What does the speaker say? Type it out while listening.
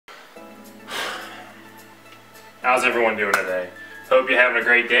How's everyone doing today? Hope you're having a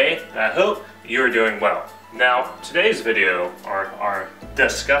great day, and I hope you're doing well. Now, today's video, our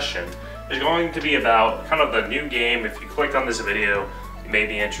discussion, is going to be about kind of the new game. If you clicked on this video, you may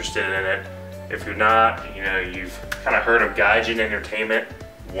be interested in it. If you're not, you've kind of heard of Gaijin Entertainment,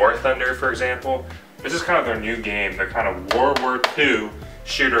 War Thunder, for example. This is kind of their new game. They're kind of World War II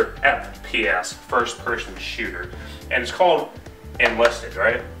shooter FPS, first-person shooter, and it's called Enlisted,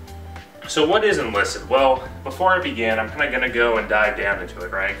 right? So what is Enlisted? Well, before I begin, I'm kind of going to go and dive down into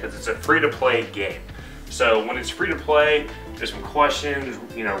it, right? Because it's a free-to-play game. So when it's free-to-play, there's some questions,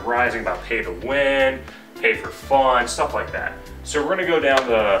 rising about pay to win, pay for fun, stuff like that. So we're going to go down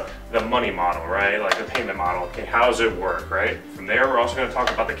the money model, right? Like the payment model. Okay, how does it work, right? From there, we're also going to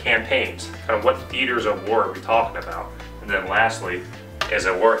talk about the campaigns, kind of what theaters of war are we talking about, and then lastly, is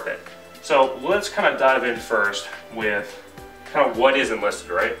it worth it? So let's kind of dive in first with kind of what is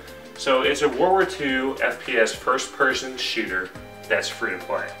Enlisted, right? So it's a World War II FPS first-person shooter that's free to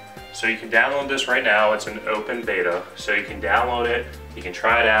play. So you can download this right now. It's an open beta, so you can download it, you can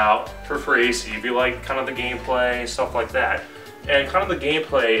try it out for free, see if you like kind of the gameplay, stuff like that. And kind of the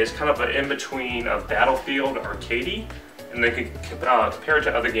gameplay is kind of an in-between of Battlefield arcadey, and they can compare it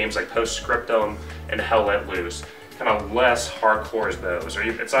to other games like Postscriptum and Hell Let Loose. Kind of less hardcore as those, or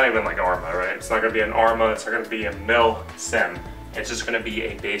it's not even like Arma, right? It's not going to be an Arma, it's not going to be a mil sim. It's just going to be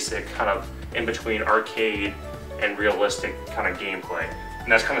a basic kind of in-between arcade and realistic kind of gameplay. And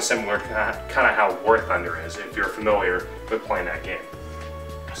that's kind of similar to kind of how War Thunder is, if you're familiar with playing that game.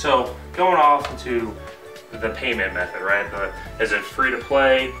 So going off into the payment method, right? Is it free to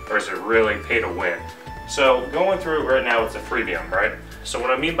play or is it really pay to win? So going through it right now, it's a freemium, right? So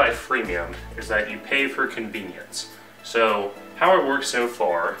what I mean by freemium is that you pay for convenience. So how it works so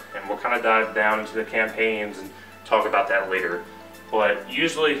far, and we'll kind of dive down into the campaigns and talk about that later. But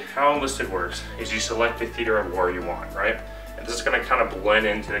usually how Enlisted works is you select the theater of war you want, right? And this is going to kind of blend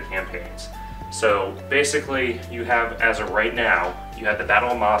into the campaigns. So basically you have, as of right now, you have the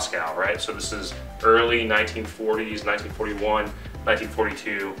Battle of Moscow, right? So this is early 1940s, 1941,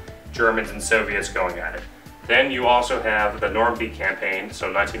 1942, Germans and Soviets going at it. Then you also have the Normandy campaign,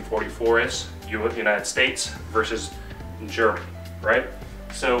 so 1944 is United States versus Germany, right?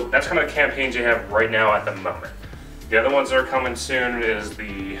 So that's kind of the campaigns you have right now at the moment. The other ones that are coming soon is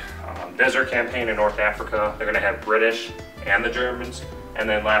the Desert Campaign in North Africa. They're going to have British and the Germans. And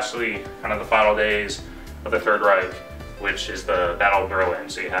then lastly, kind of the final days of the Third Reich, which is the Battle of Berlin.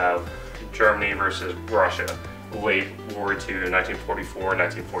 So you have Germany versus Russia, late World War II, 1944,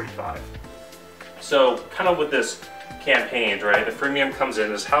 1945. So kind of with this campaigns, right, the freemium comes in.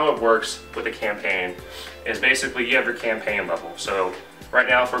 Is how it works with the campaign is basically you have your campaign level. So right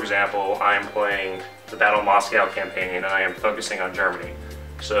now, for example, I'm playing the Battle of Moscow campaign and I am focusing on Germany.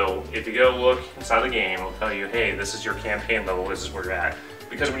 So if you go look inside the game, it'll tell you, hey, this is your campaign level, this is where you're at.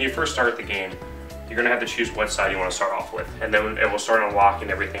 Because when you first start the game, you're going to have to choose what side you want to start off with. And then it will start unlocking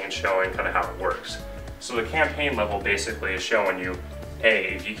everything and showing kind of how it works. So the campaign level basically is showing you,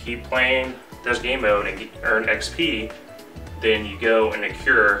 hey, if you keep playing this game mode and earn XP, then you go and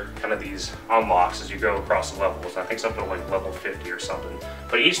accrue kind of these unlocks as you go across the levels. I think something like level 50 or something.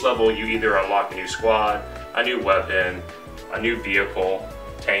 But each level you either unlock a new squad, a new weapon, a new vehicle,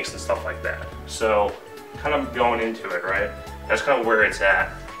 tanks and stuff like that. So kind of going into it, right? That's kind of where it's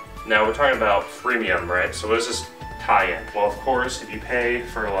at. Now we're talking about freemium, right? So what does this tie in? Well, of course, if you pay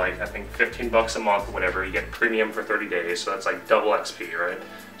for like, I think 15 bucks a month or whatever, you get premium for 30 days. So that's like double XP, right?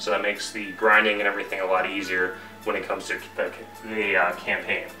 So that makes the grinding and everything a lot easier when it comes to the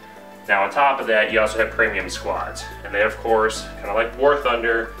campaign. Now on top of that, you also have premium squads. And they, of course, kind of like War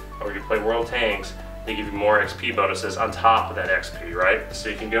Thunder, or you play World Tanks, they give you more XP bonuses on top of that XP, right? So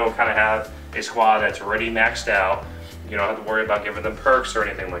you can go and kind of have a squad that's already maxed out. You don't have to worry about giving them perks or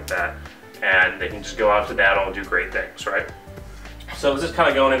anything like that. And they can just go out to battle and do great things, right? So this is kind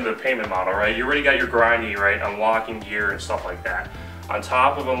of going into the payment model, right? You already got your grindy, right? Unlocking gear and stuff like that. On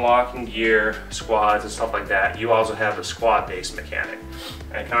top of unlocking gear, squads and stuff like that, you also have the squad-based mechanic.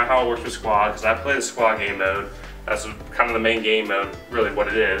 And kind of how it works with squad, because I play the squad game mode, that's kind of the main game mode, really what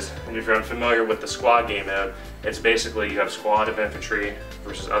it is. And if you're unfamiliar with the squad game mode, it's basically you have a squad of infantry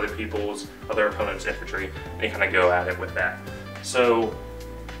versus other opponents' infantry, and you kind of go at it with that. So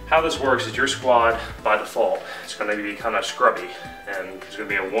how this works is your squad, by default, it's going to be kind of scrubby. And it's going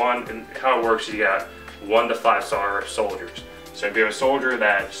to be a one, and how it works is you got 1 to 5 star soldiers. So if you have a soldier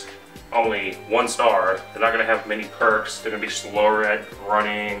that's only 1 star, they're not going to have many perks. They're going to be slower at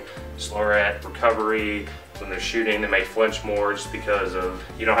running, slower at recovery, when they're shooting. They may flinch more just because of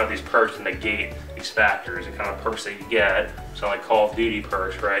you don't have these perks to negate these factors, the kind of perks that you get. So like Call of Duty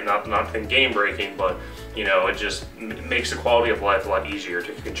perks, right? Not game breaking, but you know, it just makes the quality of life a lot easier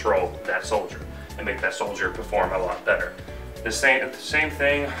to control that soldier and make that soldier perform a lot better. The same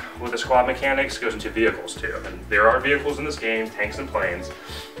thing with the squad mechanics goes into vehicles too. And there are vehicles in this game, tanks and planes,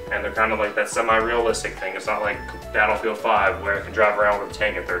 and they're kind of like that semi-realistic thing. It's not like Battlefield 5 where I can drive around with a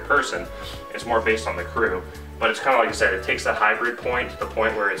tank in third person. It's more based on the crew. But it's kind of like I said, it takes the hybrid point to the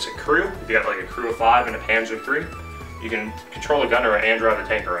point where it's a crew. If you have like a crew of 5 and a Panzer III, you can control a gunner and drive the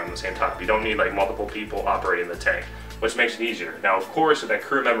tank around at the same time. You don't need like multiple people operating the tank, which makes it easier. Now, of course, if that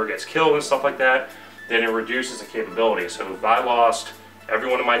crew member gets killed and stuff like that, then it reduces the capability. So if I lost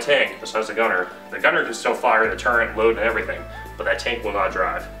everyone in my tank besides the gunner can still fire the turret, load, and everything, but that tank will not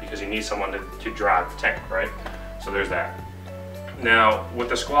drive because you need someone to drive the tank, right? So there's that. Now, with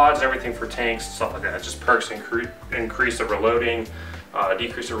the squads and everything for tanks and stuff like that, just perks increase the reloading,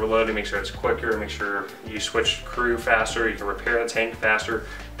 decrease the reloading, make sure it's quicker, make sure you switch crew faster, you can repair the tank faster.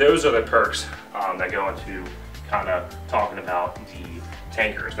 Those are the perks that go into kind of talking about the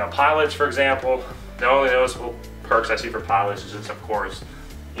tankers. Now, pilots, for example, the only noticeable perks I see for pilots is just, of course,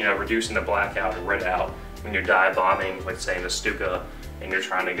 you know, reducing the blackout or red out when you're dive bombing, like say in the Stuka, and you're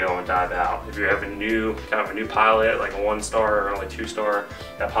trying to go and dive out. If you have a new pilot, like a 1-star or only 2-star,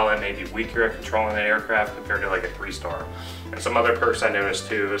 that pilot may be weaker at controlling an aircraft compared to like a 3-star. And some other perks I noticed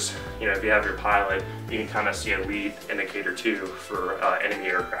too is, you know, if you have your pilot, you can kind of see a lead indicator too for enemy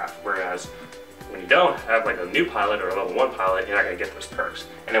aircraft, whereas when you don't have like a new pilot or a level 1 pilot, you're not going to get those perks.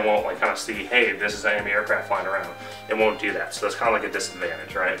 And it won't like kind of see, hey, this is an enemy aircraft flying around. It won't do that. So that's kind of like a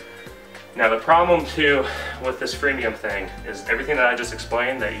disadvantage, right? Now the problem too with this freemium thing is everything that I just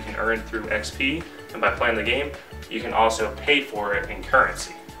explained that you can earn through XP and by playing the game, you can also pay for it in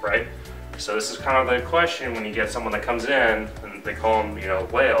currency, right? So this is kind of the question when you get someone that comes in and they call them, you know,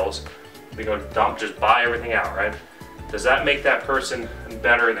 whales, they go dump, just buy everything out, right? Does that make that person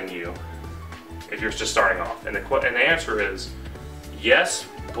better than you if you're just starting off? And the answer is yes,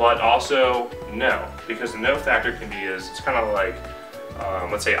 but also no, because the no factor can be it's kind of like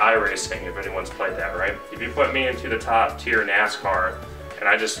let's say iRacing, if anyone's played that, right? If you put me into the top tier NASCAR and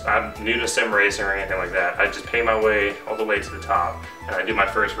I'm new to sim racing or anything like that, I just pay my way all the way to the top and I do my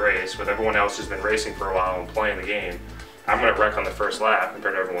first race with everyone else who's been racing for a while and playing the game, I'm going to wreck on the first lap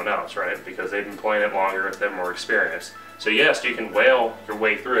compared to everyone else, right? Because they've been playing it longer, they're more experienced. So yes, you can whale your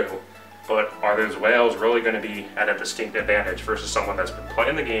way through, but are those whales really going to be at a distinct advantage versus someone that's been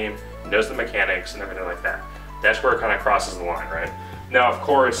playing the game, knows the mechanics and everything like that? That's where it kind of crosses the line, right? Now, of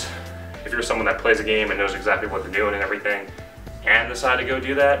course, if you're someone that plays a game and knows exactly what they're doing and everything, and decide to go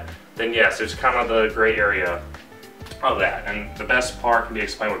do that, then yes, there's kind of the gray area of that. And the best part can be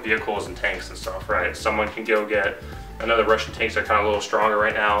explained with vehicles and tanks and stuff, right? Someone can go get, I know the Russian tanks are kind of a little stronger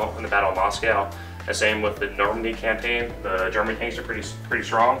right now in the Battle of Moscow. The same with the Normandy campaign, the German tanks are pretty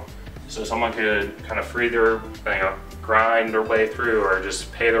strong. So someone could kind of free their, grind their way through or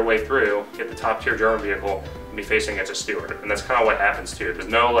just pay their way through, get the top tier German vehicle, and be facing against a Steward. And that's kind of what happens too. There's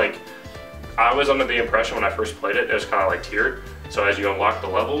no like, I was under the impression when I first played it, it was kind of like tiered. So as you unlock the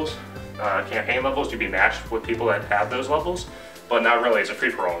levels, campaign levels, you'd be matched with people that have those levels, but not really, it's a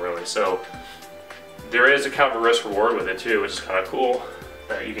free-for-all really. So there is a kind of a risk reward with it too, which is kind of cool.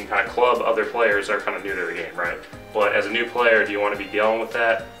 That you can kind of club other players that are kind of new to the game, right? But as a new player, do you want to be dealing with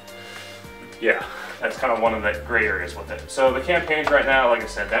that? Yeah, that's kind of one of the gray areas with it. So the campaigns right now, like I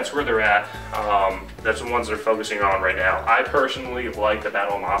said, that's where they're at. That's the ones they're focusing on right now. I personally like the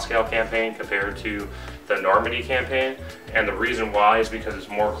Battle of Moscow campaign compared to the Normandy campaign, and the reason why is because it's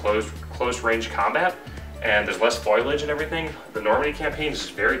more close range combat, and there's less foliage and everything. The Normandy campaign is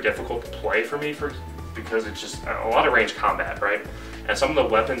very difficult to play for me because it's just a lot of range combat, right? And some of the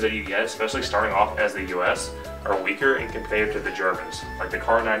weapons that you get, especially starting off as the US, are weaker in compared to the Germans. Like the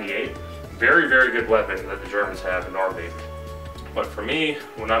Kar 98, very, very good weapon that the Germans have in Normandy. But for me,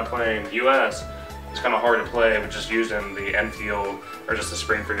 when I'm playing US, it's kind of hard to play with just using the Enfield or just the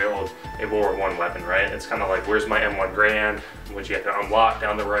Springfield World War I weapon, right? It's kind of like, where's my M1 Grand, which you have to unlock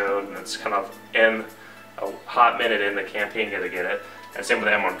down the road, and it's kind of in a hot minute in the campaign you have to get it. And same with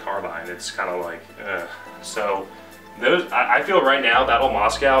the M1 Carbine, it's kind of like, so those, I feel right now, Battle of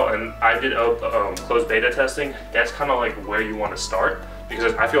Moscow, and I did closed beta testing, that's kind of like where you want to start,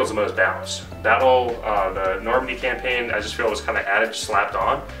 because I feel it's the most balanced. The Normandy campaign, I just feel it was kind of added, slapped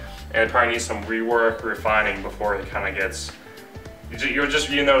on, and it probably needs some rework, refining before it kind of gets, you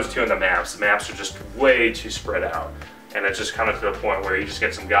notice too in the maps are just way too spread out. And it's just kind of to the point where you just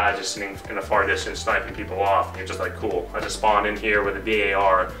get some guy just sitting in a far distance sniping people off, and you're just like, cool, I just spawned in here with a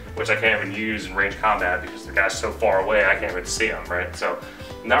VAR, which I can't even use in range combat because the guy's so far away I can't even see him, right? So,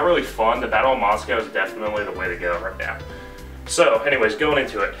 not really fun. The Battle of Moscow is definitely the way to go right now. So, anyways, going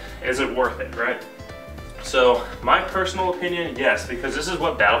into it, is it worth it, right? So, my personal opinion, yes, because this is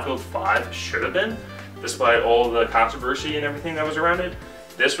what Battlefield 5 should have been, despite all the controversy and everything that was around it.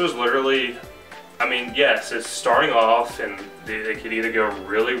 This was literally, I mean, yes, it's starting off, and they could either go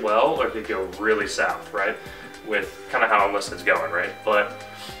really well or it could go really south, right? With kind of how Enlisted's going, right? But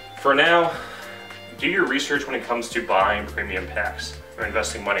for now, do your research when it comes to buying premium packs or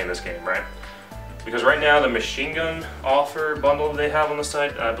investing money in this game, right? Because right now, the machine gun offer bundle they have on the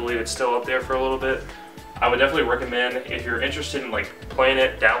site, I believe it's still up there for a little bit. I would definitely recommend, if you're interested in like playing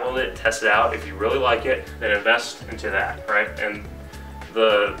it, download it, test it out. If you really like it, then invest into that, right? And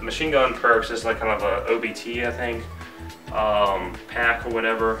the machine gun perks is like kind of a OBT, I think, pack or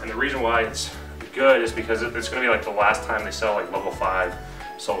whatever. And the reason why it's good is because it's going to be like the last time they sell like level 5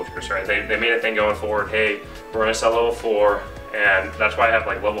 soldiers, right? They made a thing going forward, hey, we're going to sell level 4, and that's why I have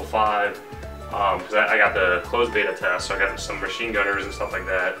like level 5, because I got the closed beta test, so I got some machine gunners and stuff like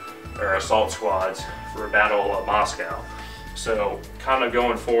that, or assault squads for Battle of Moscow. So kind of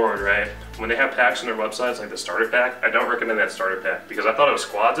going forward, right, when they have packs on their websites like the starter pack, I don't recommend that starter pack because I thought it was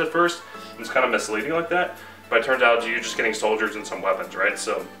squads at first. It's kind of misleading like that, but it turns out you're just getting soldiers and some weapons, right?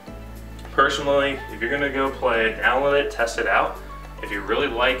 So personally, if you're gonna go play, download it, test it out. If you really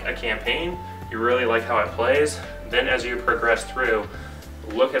like a campaign, you really like how it plays, then as you progress through,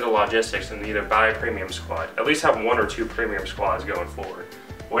 look at the logistics and either buy a premium squad. At least have 1 or 2 premium squads going forward.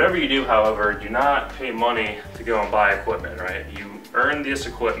 Whatever you do, however, do not pay money to go and buy equipment, right? You earn this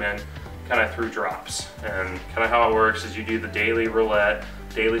equipment kind of through drops. And kind of how it works is you do the daily roulette,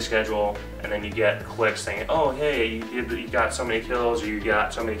 daily schedule, and then you get clicks saying, oh, hey, you got so many kills, or you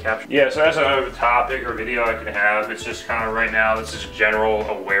got so many captures. Yeah, so that's another topic or video I can have. It's just kind of right now, this is general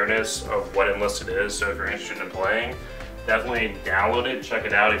awareness of what Enlisted is. So if you're interested in playing, definitely download it, check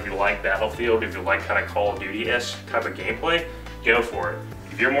it out. If you like Battlefield, if you like kind of Call of Duty-esque type of gameplay, go for it.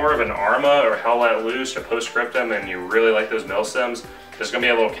 If you're more of an Arma or Hell Let Loose or Postscriptum and you really like those milsims, it's going to be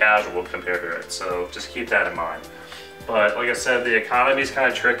a little casual compared to it, so just keep that in mind. But like I said, the economy is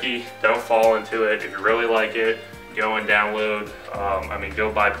kind of tricky. Don't fall into it. If you really like it, go and download.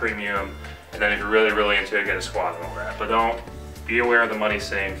 Go buy premium, and then if you're really, really into it, get a squad and all that. But don't be aware of the money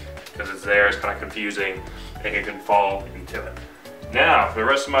sink because it's there. It's kind of confusing, and you can fall into it. Now, for the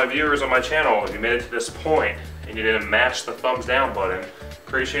rest of my viewers on my channel, if you made it to this point and you didn't mash the thumbs down button,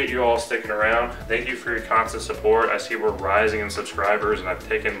 appreciate you all sticking around. Thank you for your constant support. I see we're rising in subscribers, and I've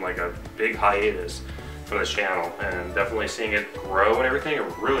taken like a big hiatus from this channel, and definitely seeing it grow and everything, I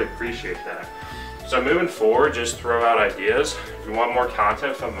really appreciate that. So moving forward, just throw out ideas. If you want more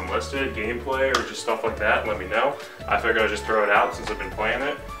content from Enlisted, gameplay, or just stuff like that, let me know. I figured I'd just throw it out since I've been playing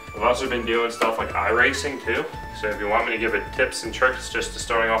it. I've also been doing stuff like iRacing too, so if you want me to give it tips and tricks just to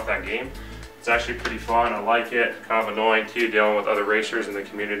starting off that game, it's actually pretty fun. I like it. Kind of annoying too, dealing with other racers in the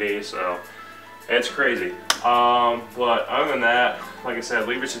community, so it's crazy. But other than that, like I said,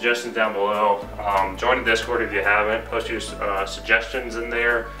 leave your suggestions down below. Join the Discord if you haven't. Post your suggestions in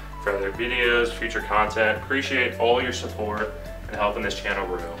there for other videos, future content. Appreciate all your support and helping this channel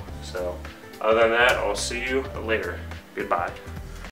grow. So other than that, I'll see you later. Goodbye.